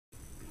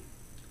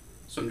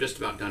So I'm just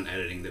about done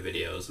editing the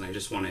videos, and I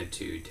just wanted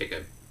to take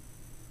a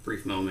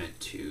brief moment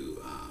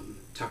to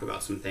talk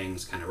about some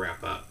things, kind of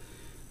wrap up.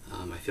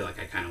 I feel like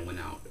I kind of went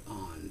out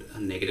on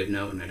a negative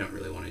note, and I don't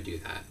really want to do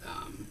that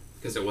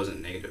because it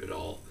wasn't negative at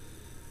all.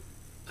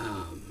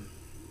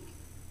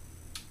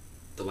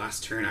 The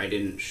last turn I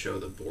didn't show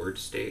the board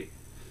state,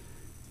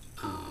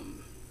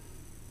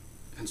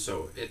 and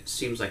so it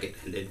seems like it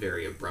ended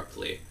very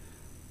abruptly,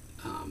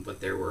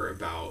 but there were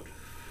about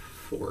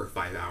 4 or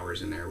 5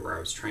 hours in there where I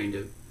was trying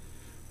to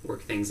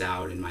work things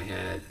out in my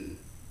head, and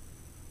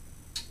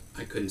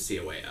I couldn't see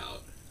a way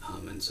out,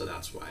 and so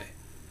that's why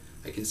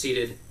I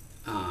conceded.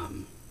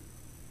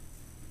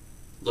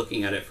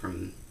 Looking at it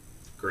from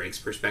Greg's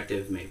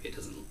perspective, maybe it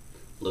doesn't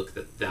look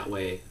that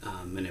way,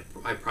 and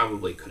I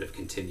probably could have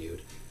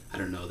continued. I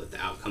don't know that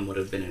the outcome would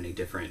have been any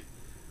different,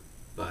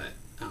 but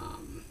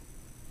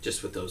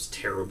just with those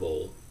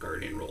terrible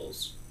guardian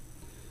rolls,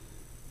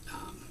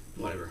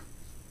 whatever.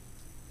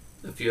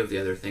 A few of the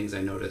other things I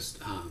noticed,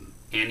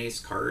 Annie's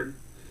card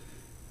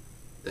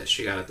that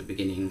she got at the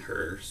beginning,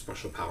 her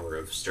special power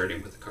of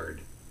starting with a card,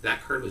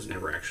 that card was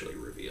never actually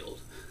revealed,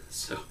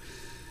 so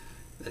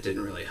that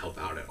didn't really help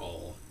out at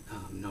all.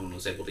 No one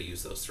was able to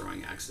use those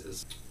throwing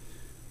axes.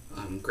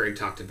 Greg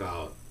talked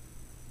about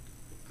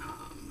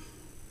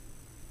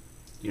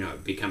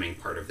it becoming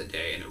part of the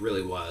day, and it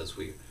really was.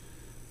 It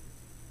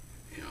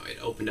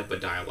opened up a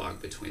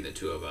dialogue between the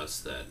two of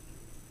us that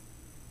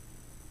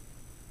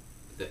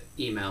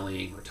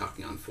emailing or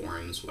talking on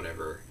forums,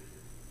 whatever,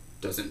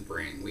 doesn't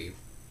bring. We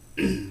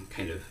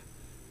kind of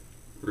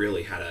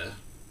really had a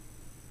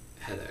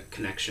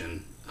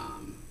connection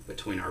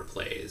between our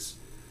plays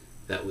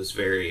that was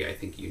very, I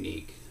think,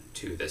 unique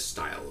to this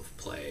style of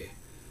play.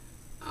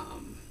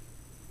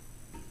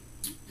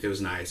 It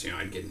was nice,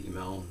 I'd get an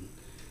email and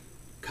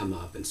come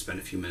up and spend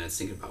a few minutes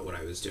thinking about what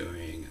I was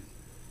doing, and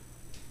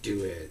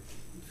do it,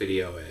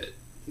 video it,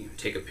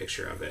 take a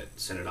picture of it,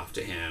 send it off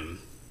to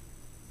him,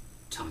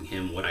 telling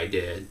him what I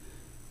did,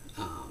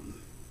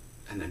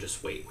 and then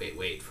just wait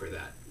for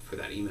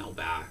that email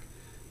back.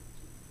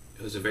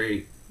 It was a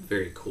very,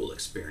 very cool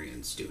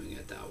experience doing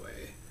it that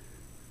way.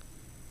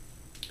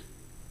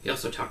 He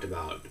also talked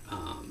about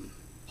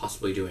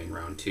possibly doing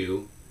round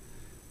 2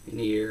 in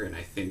a year, and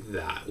I think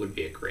that would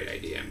be a great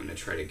idea. I'm going to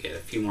try to get a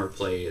few more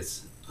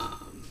plays,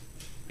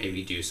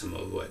 maybe do some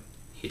of what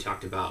he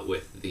talked about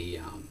with the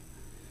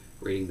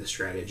reading the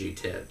strategy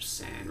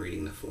tips and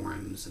reading the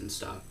forums and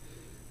stuff,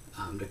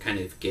 to kind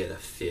of get a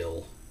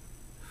feel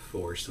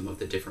for some of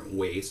the different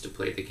ways to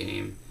play the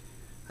game.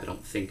 I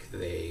don't think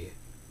they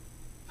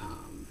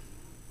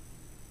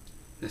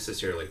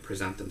necessarily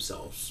present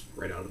themselves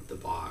right out of the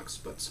box,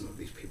 but some of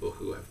these people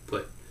who have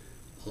put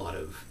a lot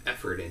of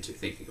effort into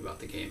thinking about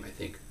the game, I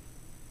think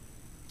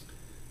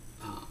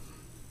I'll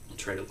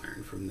try to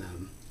learn from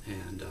them,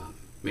 and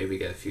maybe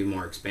get a few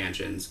more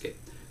expansions, get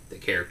the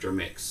character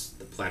mix,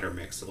 the platter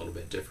mix a little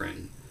bit different,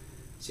 and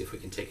see if we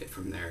can take it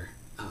from there.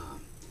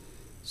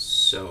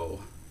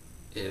 So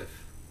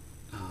if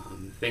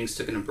things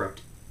took an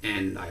abrupt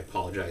end, I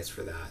apologize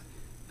for that.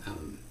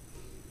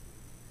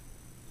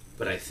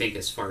 But I think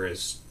as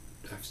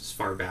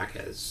far back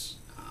as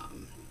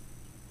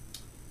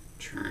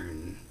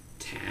turn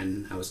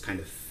 10, I was kind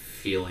of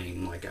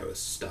feeling like I was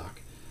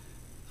stuck.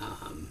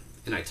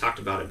 And I talked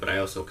about it, but I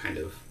also kind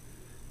of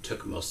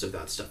took most of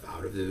that stuff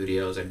out of the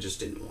videos. I just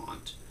didn't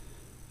want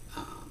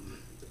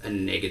a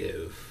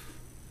negative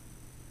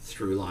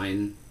through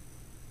line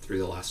through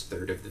the last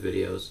third of the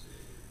videos.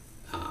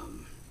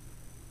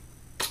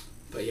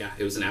 But yeah,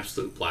 it was an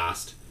absolute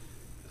blast.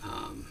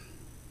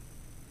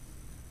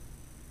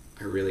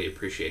 I really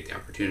appreciate the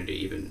opportunity to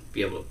even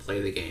be able to play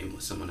the game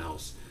with someone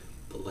else,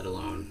 but let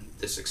alone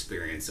this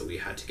experience that we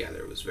had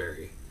together was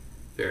very,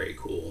 very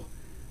cool.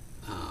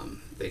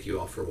 Thank you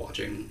all for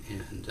watching,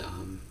 and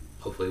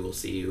hopefully we'll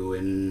see you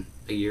in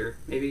a year,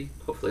 maybe,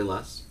 hopefully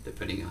less,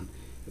 depending on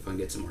if I can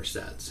get some more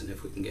sets and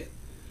if we can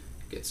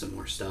get some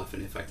more stuff,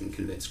 and if I can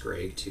convince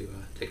Greg to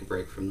take a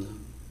break from the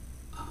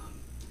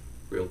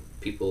real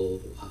people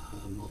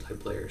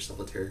multiplayer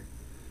solitaire,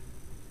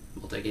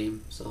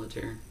 multi-game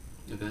solitaire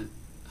event.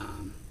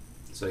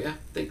 So yeah,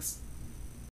 thanks.